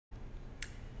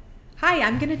Hi,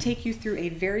 I'm going to take you through a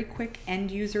very quick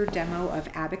end user demo of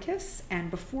Abacus.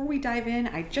 And before we dive in,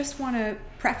 I just want to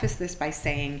preface this by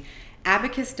saying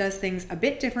Abacus does things a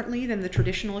bit differently than the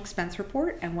traditional expense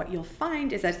report. And what you'll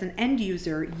find is as an end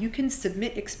user, you can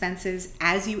submit expenses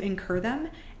as you incur them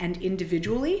and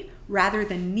individually rather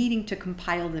than needing to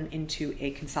compile them into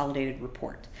a consolidated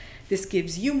report. This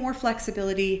gives you more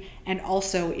flexibility, and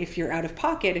also if you're out of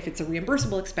pocket, if it's a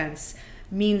reimbursable expense,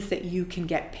 means that you can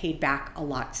get paid back a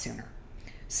lot sooner.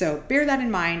 So bear that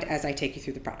in mind as I take you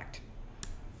through the product.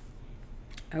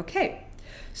 Okay,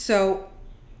 so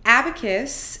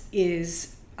Abacus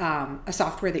is a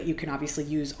software that you can obviously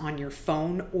use on your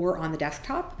phone or on the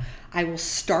desktop. I will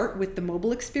start with the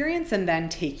mobile experience and then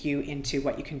take you into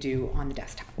what you can do on the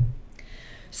desktop.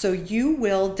 So you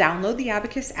will download the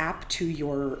Abacus app to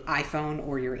your iPhone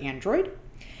or your Android.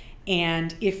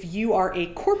 And if you are a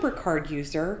corporate card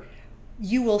user,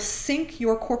 you will sync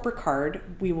your corporate card.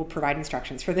 We will provide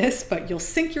instructions for this, but you'll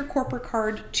sync your corporate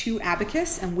card to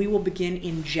Abacus and we will begin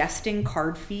ingesting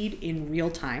card feed in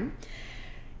real time.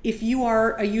 If you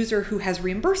are a user who has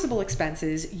reimbursable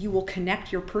expenses, you will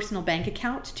connect your personal bank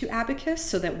account to Abacus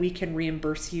so that we can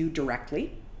reimburse you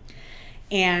directly.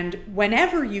 And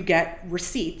whenever you get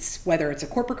receipts, whether it's a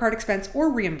corporate card expense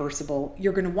or reimbursable,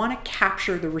 you're going to want to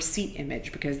capture the receipt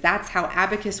image because that's how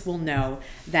Abacus will know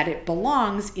that it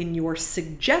belongs in your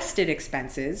suggested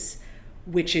expenses,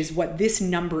 which is what this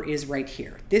number is right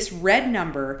here. This red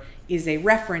number is a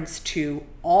reference to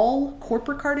all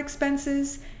corporate card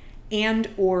expenses and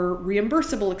or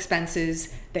reimbursable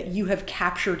expenses that you have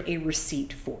captured a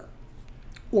receipt for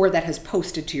or that has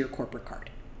posted to your corporate card.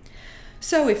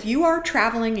 So if you are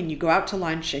traveling and you go out to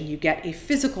lunch and you get a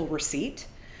physical receipt,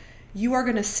 you are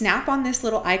going to snap on this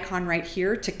little icon right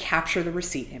here to capture the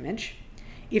receipt image.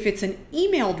 If it's an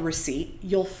emailed receipt,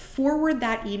 you'll forward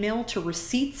that email to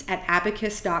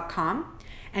receipts@abacus.com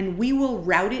and we will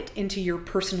route it into your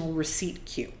personal receipt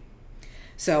queue.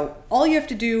 So all you have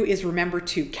to do is remember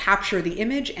to capture the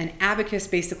image and Abacus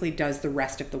basically does the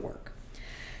rest of the work.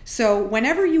 So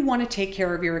whenever you want to take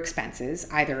care of your expenses,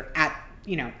 either at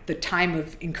the time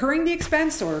of incurring the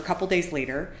expense or a couple days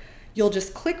later, you'll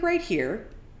just click right here.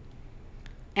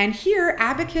 And here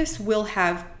Abacus will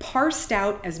have parsed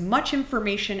out as much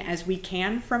information as we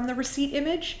can from the receipt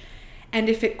image. And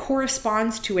if it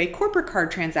corresponds to a corporate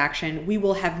card transaction, we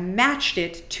will have matched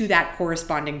it to that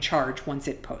corresponding charge once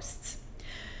it posts.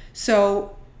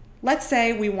 So let's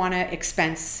say we want to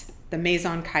expense the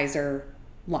Maison Kaiser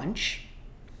lunch.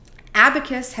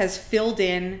 Abacus has filled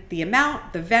in the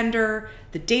amount, the vendor,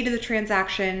 the date of the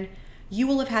transaction. You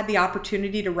will have had the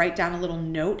opportunity to write down a little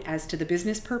note as to the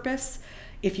business purpose.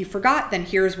 If you forgot, then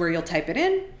here's where you'll type it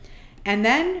in. And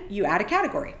then you add a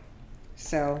category.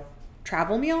 So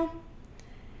travel meal.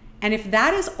 And if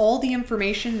that is all the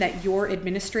information that your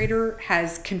administrator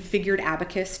has configured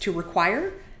Abacus to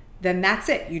require, then that's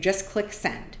it. You just click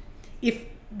send. If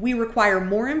we require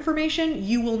more information,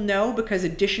 you will know because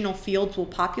additional fields will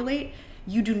populate.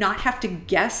 You do not have to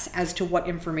guess as to what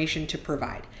information to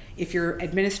provide. If your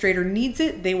administrator needs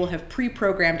it, they will have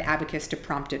pre-programmed Abacus to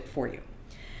prompt it for you.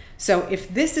 So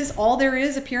if this is all there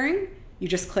is appearing, you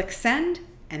just click send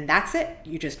and that's it.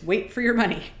 You just wait for your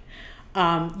money.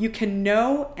 You can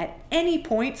know at any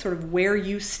point sort of where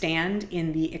you stand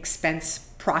in the expense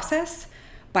process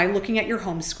by looking at your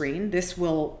home screen. This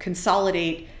will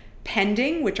consolidate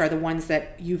pending, which are the ones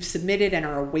that you've submitted and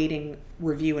are awaiting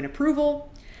review and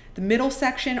approval. The middle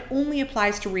section only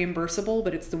applies to reimbursable,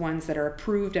 but it's the ones that are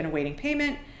approved and awaiting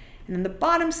payment. And then the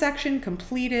bottom section,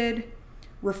 completed,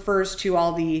 refers to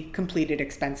all the completed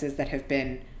expenses that have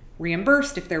been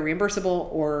reimbursed if they're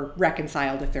reimbursable or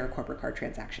reconciled if they're a corporate card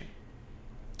transaction.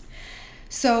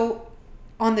 So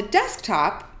on the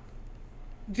desktop,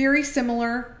 very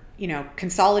similar,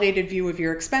 consolidated view of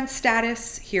your expense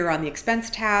status here on the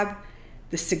expense tab.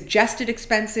 The suggested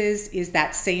expenses is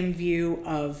that same view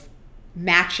of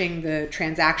matching the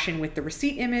transaction with the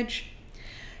receipt image.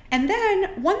 And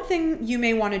then one thing you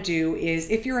may want to do is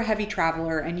if you're a heavy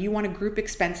traveler and you want to group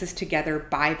expenses together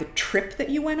by the trip that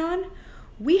you went on,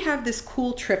 we have this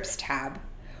cool trips tab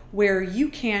where you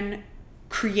can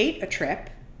create a trip.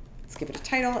 Let's give it a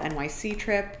title, NYC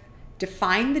trip,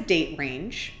 define the date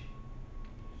range.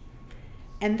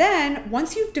 And then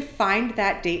once you've defined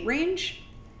that date range,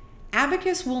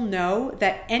 Abacus will know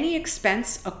that any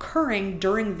expense occurring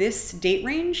during this date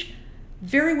range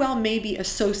very well may be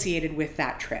associated with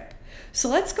that trip. So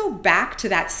let's go back to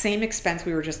that same expense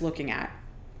we were just looking at,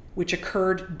 which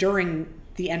occurred during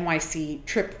the NYC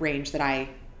trip range that I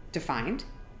defined.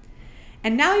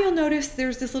 And now you'll notice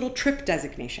there's this little trip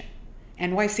designation,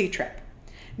 NYC trip.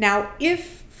 Now,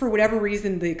 if for whatever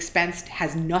reason the expense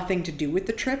has nothing to do with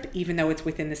the trip, even though it's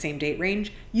within the same date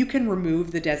range, you can remove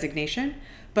the designation.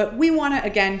 But we want to,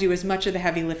 again, do as much of the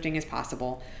heavy lifting as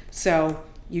possible. So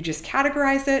you just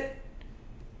categorize it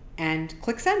and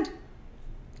click send.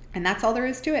 And that's all there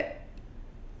is to it.